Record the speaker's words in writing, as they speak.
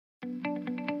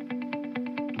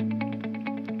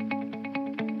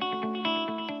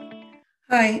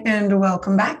Hi, and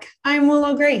welcome back. I'm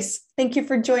Willow Grace. Thank you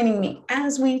for joining me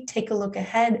as we take a look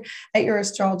ahead at your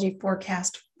astrology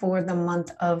forecast for the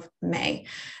month of May.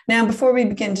 Now, before we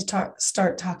begin to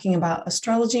start talking about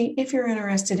astrology, if you're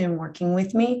interested in working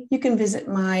with me, you can visit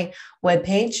my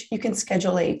webpage. You can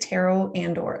schedule a tarot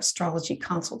and/or astrology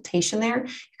consultation there.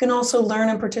 You can also learn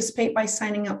and participate by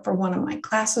signing up for one of my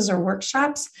classes or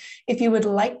workshops. If you would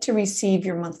like to receive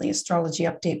your monthly astrology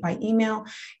update by email,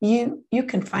 you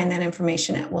can find that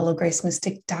information at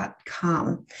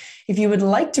willowgracemystic.com. If you would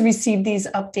like to receive these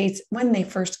updates when they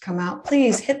first come out,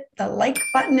 please hit the like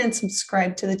button and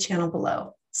subscribe to the channel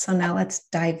below. So now let's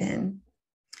dive in.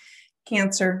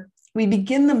 Cancer. We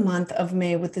begin the month of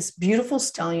May with this beautiful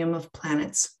stellium of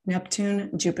planets, Neptune,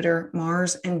 Jupiter,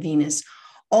 Mars, and Venus,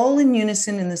 all in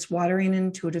unison in this watery and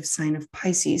intuitive sign of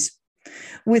Pisces.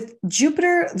 With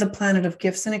Jupiter, the planet of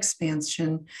gifts and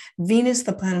expansion, Venus,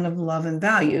 the planet of love and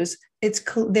values,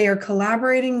 they are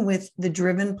collaborating with the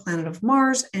driven planet of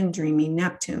Mars and dreamy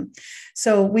Neptune.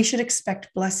 So we should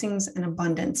expect blessings and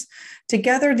abundance.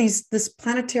 Together, this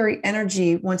planetary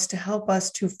energy wants to help us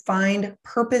to find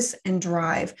purpose and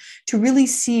drive, to really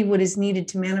see what is needed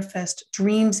to manifest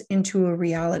dreams into a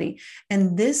reality.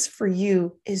 And this for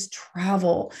you is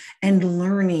travel and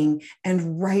learning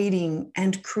and writing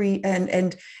and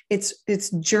and it's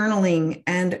journaling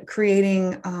and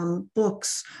creating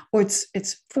books, or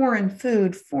it's foreign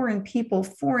food, foreign people,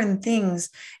 foreign things.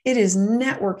 It is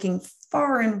networking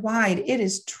far and wide. It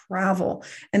is travel.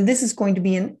 And this is going to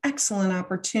be an excellent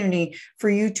opportunity for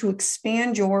you to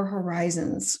expand your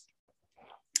horizons.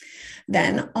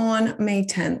 Then on May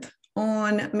 10th,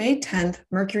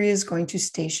 Mercury is going to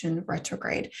station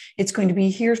retrograde. It's going to be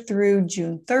here through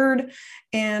June 3rd.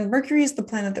 And Mercury is the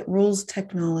planet that rules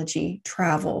technology,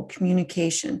 travel,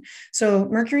 communication. So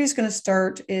Mercury is going to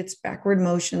start its backward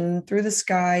motion through the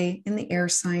sky in the air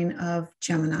sign of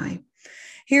Gemini.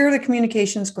 Here, the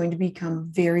communication is going to become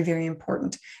very, very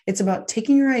important. It's about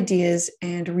taking your ideas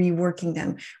and reworking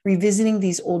them, revisiting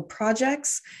these old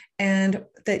projects and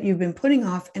that you've been putting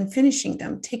off and finishing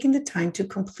them, taking the time to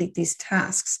complete these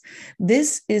tasks.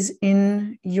 This is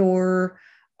in your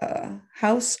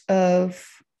house of,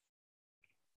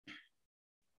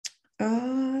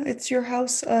 it's your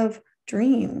house of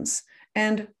dreams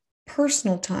and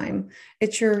personal time.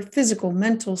 It's your physical,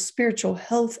 mental, spiritual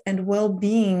health and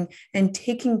well-being and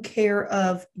taking care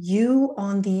of you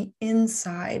on the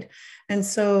inside. And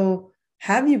so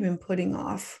have you been putting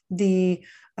off the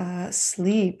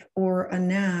sleep or a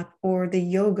nap or the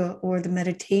yoga or the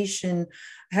meditation?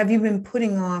 Have you been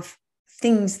putting off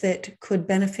things that could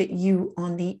benefit you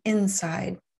on the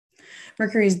inside?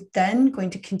 Mercury is then going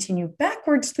to continue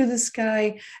backwards through the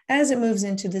sky as it moves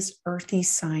into this earthy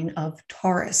sign of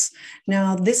Taurus.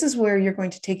 Now, this is where you're going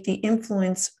to take the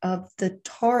influence of the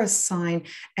Taurus sign,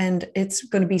 and it's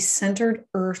going to be centered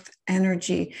earth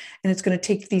energy. And it's going to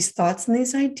take these thoughts and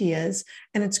these ideas,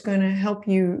 and it's going to help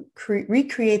you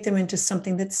recreate them into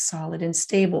something that's solid and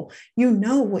stable. You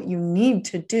know what you need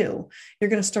to do. You're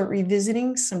going to start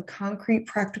revisiting some concrete,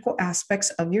 practical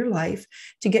aspects of your life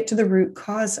to get to the root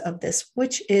cause of this,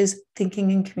 which is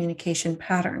thinking and communication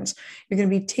patterns. You're going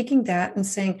to be taking that and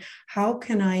saying, how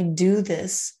can I do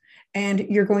this? And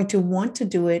you're going to want to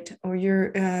do it, or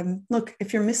look,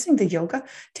 if you're missing the yoga,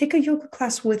 take a yoga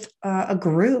class with a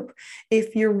group.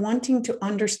 If you're wanting to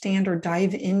understand or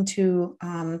dive into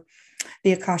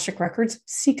the Akashic Records,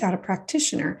 seek out a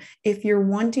practitioner. If you're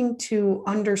wanting to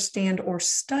understand or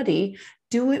study,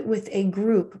 do it with a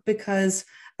group, because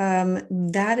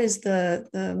that is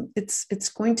it's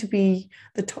going to be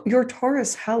your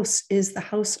Taurus house is the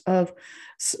house of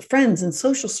friends and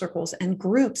social circles and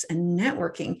groups and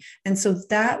networking. And so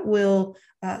that will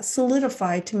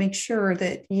solidify to make sure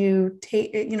that you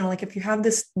take, like if you have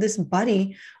this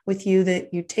buddy with you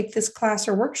that you take this class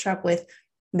or workshop with,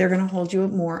 they're going to hold you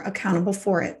more accountable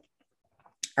for it.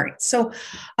 All right, so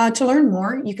to learn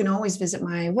more, you can always visit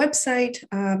my website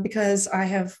because I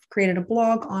have created a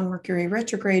blog on Mercury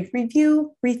retrograde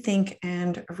review, rethink,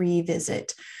 and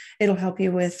revisit. It'll help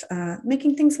you with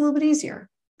making things a little bit easier.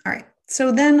 All right,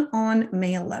 so then on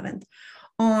May 11th,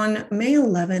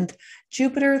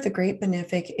 Jupiter, the great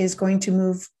benefic, is going to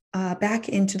move back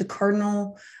into the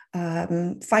cardinal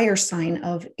fire sign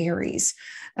of Aries.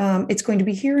 It's going to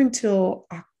be here until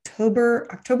October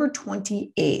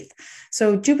 28th.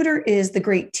 So Jupiter is the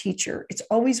great teacher. It's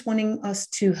always wanting us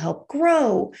to help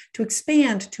grow, to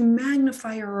expand, to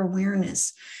magnify our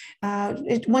awareness.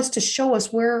 It wants to show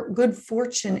us where good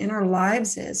fortune in our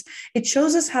lives is. It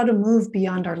shows us how to move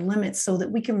beyond our limits so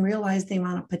that we can realize the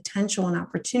amount of potential and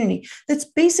opportunity that's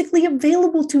basically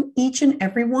available to each and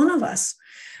every one of us.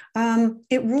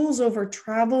 It rules over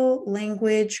travel,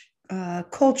 language,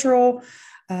 cultural,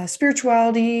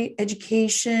 spirituality,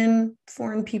 education,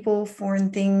 foreign people,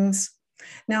 foreign things.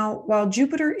 Now, while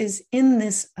Jupiter is in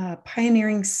this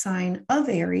pioneering sign of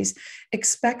Aries,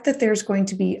 expect that there's going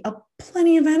to be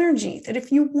plenty of energy, that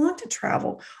if you want to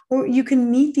travel or you can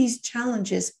meet these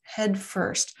challenges head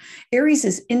first. Aries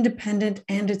is independent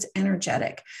and it's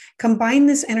energetic. Combine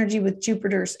this energy with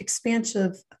Jupiter's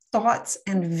expansive thoughts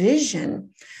and vision.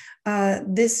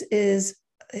 This is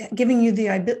giving you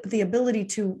the ability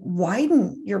to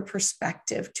widen your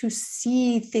perspective, to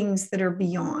see things that are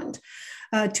beyond.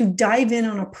 To dive in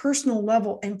on a personal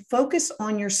level and focus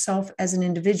on yourself as an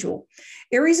individual.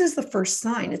 Aries is the first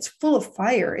sign. It's full of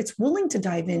fire. It's willing to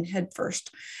dive in head first.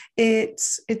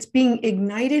 It's being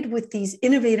ignited with these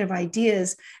innovative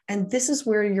ideas. And this is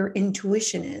where your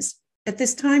intuition is. At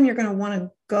this time, you're going to want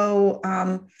to go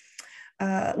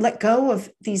let go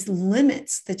of these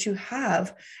limits that you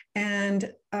have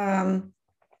and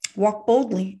walk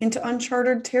boldly into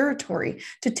uncharted territory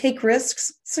to take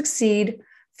risks, succeed,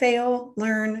 fail,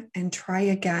 learn, and try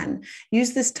again.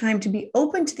 Use this time to be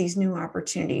open to these new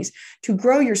opportunities, to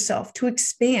grow yourself, to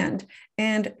expand.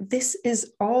 And this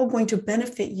is all going to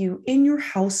benefit you in your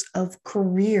house of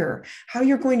career, how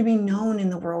you're going to be known in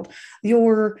the world,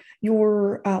 your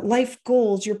life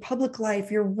goals, your public life,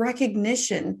 your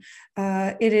recognition.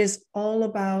 It is all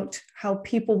about how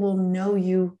people will know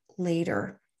you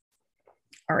later.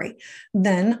 All right.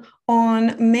 Then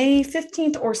on May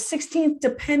 15th or 16th,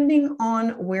 depending on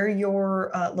where your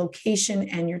location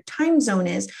and your time zone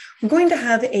is, we're going to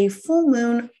have a full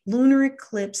moon lunar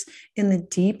eclipse in the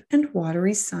deep and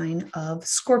watery sign of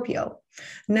Scorpio.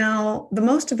 Now, the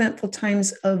most eventful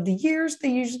times of the years, they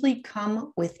usually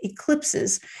come with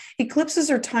eclipses. Eclipses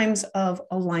are times of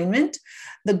alignment.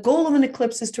 The goal of an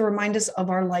eclipse is to remind us of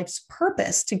our life's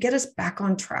purpose, to get us back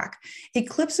on track.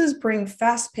 Eclipses bring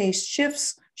fast-paced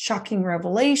shifts, shocking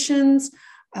revelations,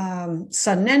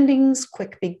 sudden endings,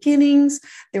 quick beginnings.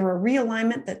 They're a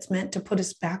realignment that's meant to put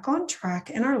us back on track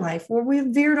in our life where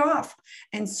we've veered off.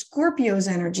 And Scorpio's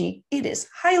energy, it is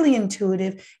highly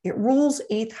intuitive. It rules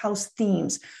eighth house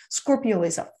themes. Scorpio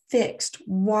is a fixed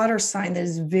water sign that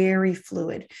is very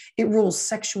fluid. It rules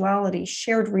sexuality,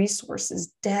 shared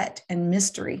resources, debt, and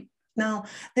mystery. Now,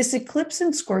 this eclipse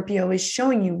in Scorpio is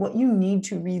showing you what you need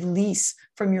to release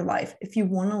from your life if you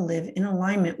want to live in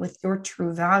alignment with your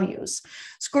true values.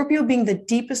 Scorpio, being the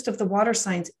deepest of the water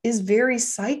signs, is very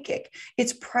psychic.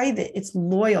 It's private, it's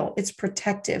loyal, it's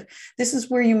protective. This is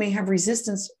where you may have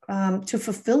resistance to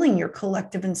fulfilling your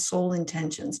collective and soul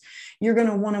intentions. You're going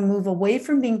to want to move away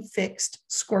from being fixed,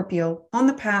 Scorpio, on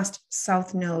the past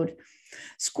South Node.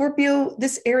 Scorpio,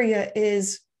 this area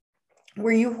is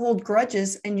where you hold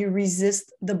grudges and you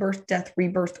resist the birth, death,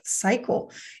 rebirth cycle.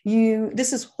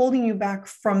 This is holding you back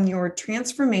from your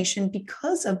transformation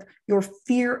because of your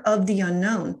fear of the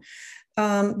unknown.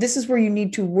 This is where you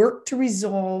need to work to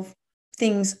resolve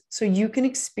things so you can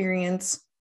experience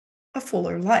a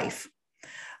fuller life.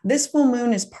 This full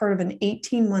moon is part of an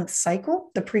 18-month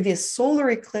cycle. The previous solar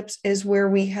eclipse is where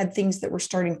we had things that were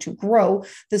starting to grow.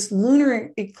 This lunar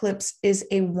eclipse is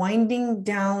a winding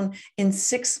down in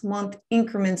 6-month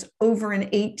increments over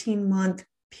an 18-month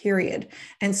period.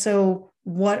 And so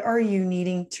what are you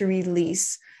needing to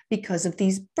release because of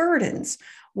these burdens?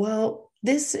 Well,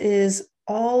 this is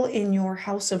all in your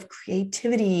house of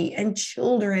creativity and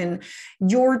children,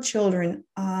 your children's,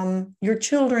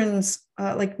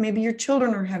 like maybe your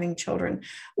children are having children,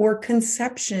 or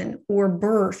conception or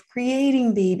birth,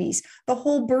 creating babies, the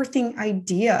whole birthing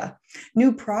idea,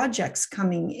 new projects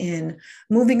coming in,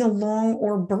 moving along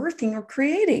or birthing or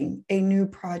creating a new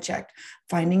project,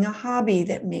 finding a hobby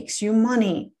that makes you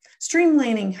money,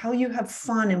 streamlining how you have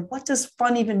fun and what does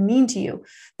fun even mean to you.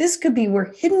 This could be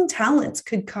where hidden talents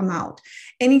could come out.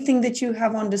 Anything that you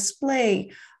have on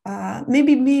display,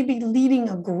 maybe leading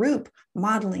a group,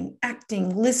 modeling,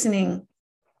 acting, listening.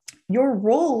 Your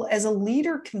role as a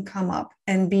leader can come up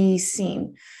and be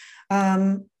seen.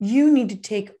 You need to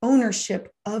take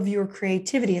ownership of your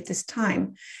creativity at this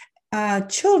time.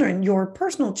 Children, your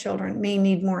personal children, may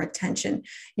need more attention.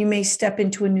 You may step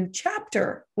into a new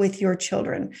chapter with your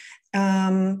children.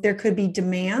 There could be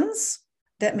demands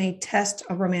that may test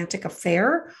a romantic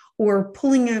affair or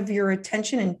pulling of your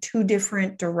attention in two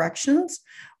different directions.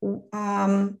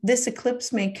 This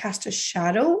eclipse may cast a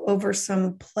shadow over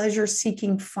some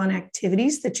pleasure-seeking fun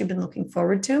activities that you've been looking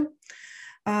forward to.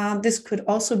 This could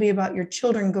also be about your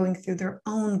children going through their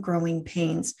own growing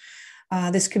pains.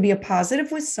 This could be a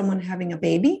positive with someone having a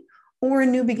baby or a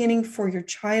new beginning for your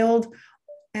child,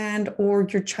 and or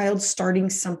your child starting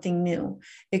something new.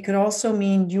 It could also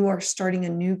mean you are starting a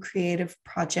new creative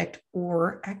project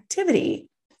or activity.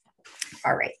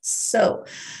 All right, so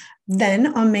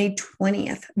then on May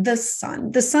 20th, the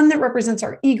sun that represents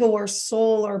our ego, our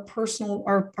soul, our personal,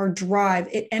 our drive,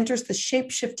 it enters the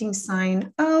shape-shifting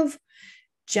sign of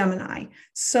Gemini.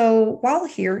 So while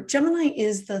here, Gemini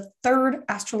is the third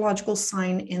astrological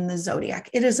sign in the zodiac.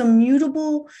 It is a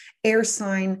mutable air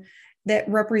sign that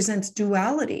represents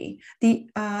duality, the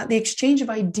exchange of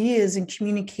ideas and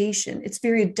communication. It's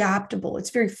very adaptable.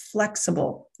 It's very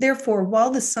flexible. Therefore,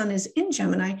 while the sun is in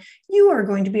Gemini, you are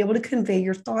going to be able to convey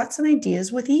your thoughts and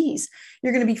ideas with ease.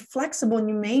 You're going to be flexible, and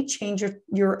you may change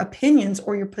your opinions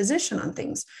or your position on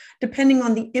things, depending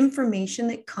on the information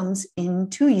that comes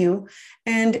into you.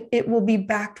 And it will be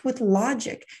backed with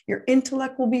logic. Your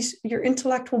intellect will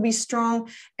be strong,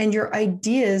 and your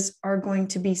ideas are going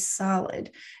to be solid.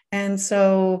 And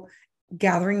so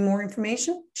gathering more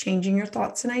information, changing your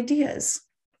thoughts and ideas.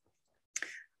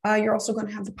 You're also going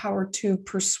to have the power to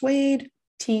persuade,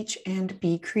 teach, and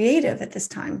be creative at this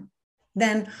time.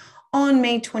 Then on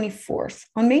May 24th,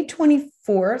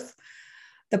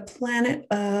 the planet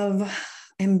of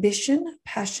ambition,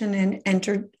 passion,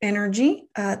 and energy,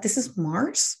 this is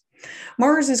Mars.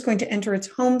 Mars is going to enter its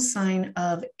home sign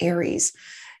of Aries.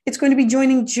 It's going to be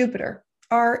joining Jupiter.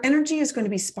 Our energy is going to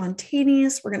be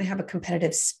spontaneous. We're going to have a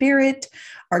competitive spirit.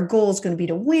 Our goal is going to be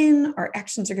to win. Our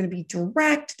actions are going to be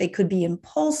direct. They could be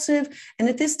impulsive. And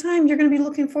at this time, you're going to be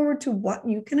looking forward to what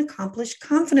you can accomplish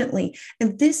confidently.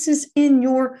 And this is in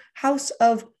your house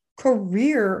of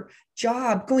career,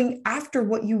 job, going after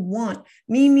what you want.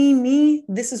 Me.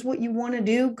 This is what you want to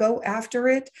do. Go after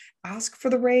it. Ask for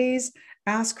the raise.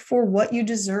 Ask for what you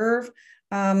deserve.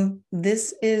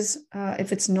 This is,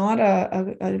 if it's not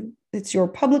it's your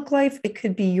public life, it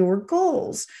could be your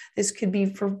goals. This could be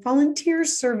for volunteer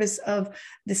service of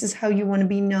this is how you want to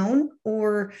be known,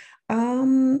 or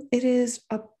it's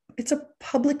a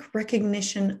public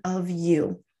recognition of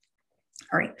you.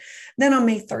 All right. Then on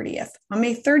May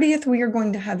 30th, we are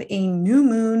going to have a new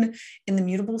moon in the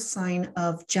mutable sign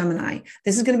of Gemini.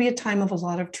 This is going to be a time of a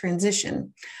lot of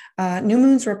transition. New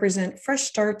moons represent fresh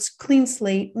starts, clean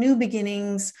slate, new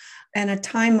beginnings, and a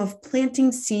time of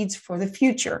planting seeds for the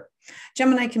future.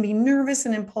 Gemini can be nervous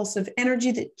and impulsive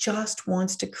energy that just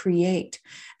wants to create.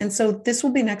 And so this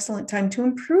will be an excellent time to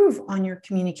improve on your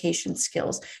communication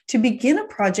skills, to begin a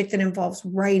project that involves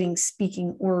writing,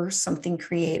 speaking, or something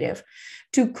creative.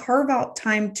 To carve out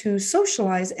time to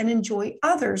socialize and enjoy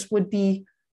others would be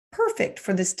perfect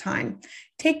for this time.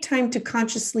 Take time to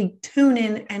consciously tune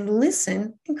in and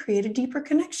listen and create a deeper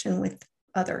connection with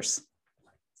others.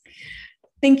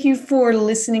 Thank you for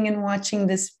listening and watching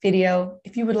this video.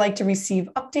 If you would like to receive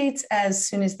updates as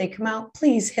soon as they come out,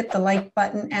 please hit the like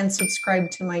button and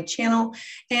subscribe to my channel.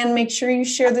 And make sure you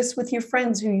share this with your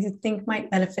friends who you think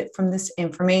might benefit from this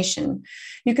information.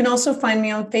 You can also find me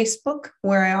on Facebook,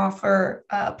 where I offer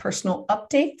personal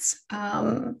updates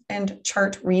and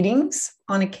chart readings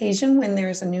on occasion when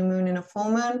there's a new moon and a full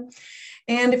moon.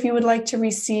 And if you would like to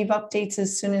receive updates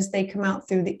as soon as they come out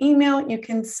through the email, you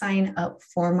can sign up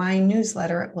for my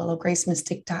newsletter at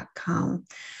willowgracemystic.com.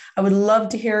 I would love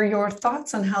to hear your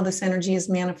thoughts on how this energy is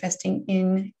manifesting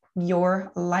in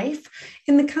your life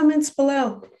in the comments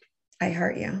below. I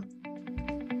heart you.